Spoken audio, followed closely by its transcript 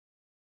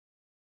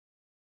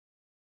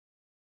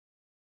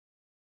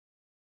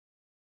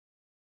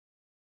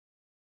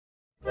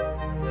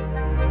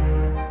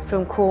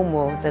From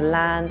Cornwall, the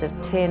land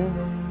of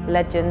tin,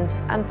 legend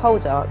and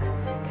poldark,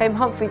 came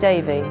Humphry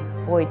Davy,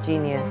 boy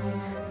genius,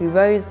 who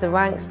rose the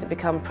ranks to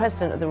become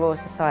President of the Royal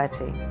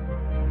Society.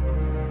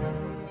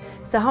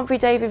 Sir Humphry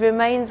Davy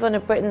remains one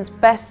of Britain's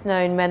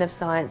best-known men of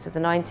science of the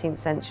 19th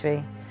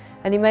century,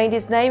 and he made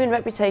his name and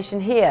reputation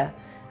here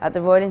at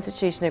the Royal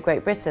Institution of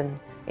Great Britain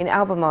in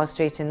Albemarle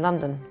Street in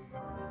London.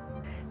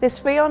 This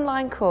free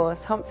online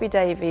course, Humphry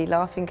Davy,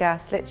 Laughing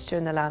Gas, Literature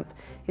and the Lamp,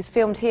 is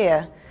filmed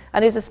here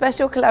and is a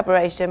special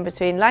collaboration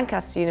between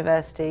Lancaster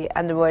University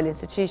and the Royal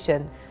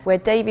Institution, where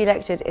Davy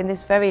lectured in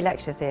this very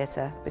lecture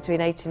theatre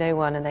between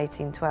 1801 and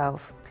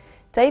 1812.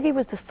 Davy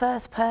was the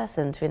first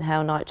person to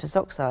inhale nitrous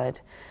oxide,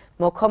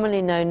 more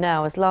commonly known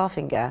now as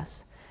laughing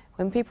gas,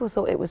 when people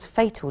thought it was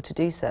fatal to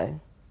do so.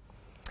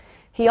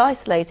 He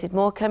isolated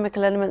more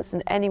chemical elements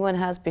than anyone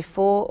has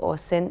before or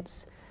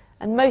since,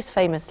 and most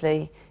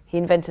famously, he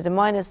invented a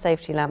miner's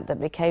safety lamp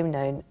that became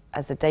known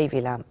as the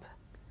Davy lamp.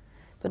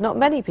 But not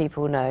many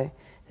people know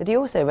that he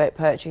also wrote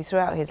poetry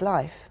throughout his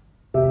life.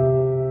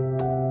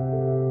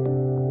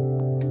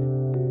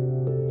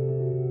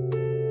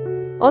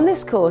 On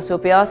this course, we'll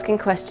be asking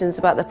questions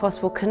about the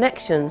possible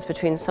connections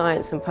between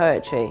science and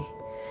poetry,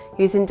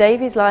 using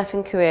Davy's life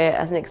and career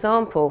as an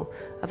example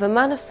of a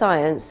man of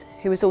science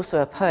who was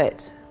also a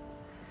poet.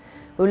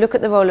 We'll look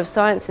at the role of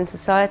science in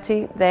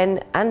society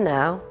then and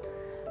now,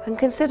 and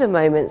consider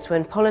moments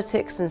when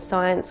politics and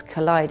science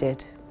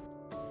collided.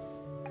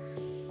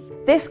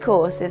 This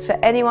course is for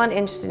anyone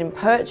interested in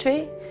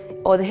poetry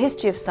or the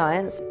history of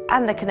science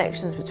and the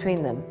connections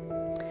between them.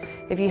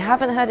 If you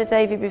haven't heard of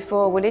Davy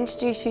before, we'll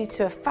introduce you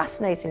to a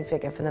fascinating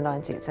figure from the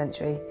 19th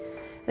century.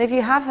 And if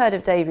you have heard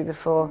of Davy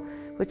before,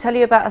 we'll tell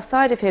you about a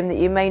side of him that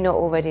you may not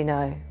already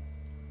know.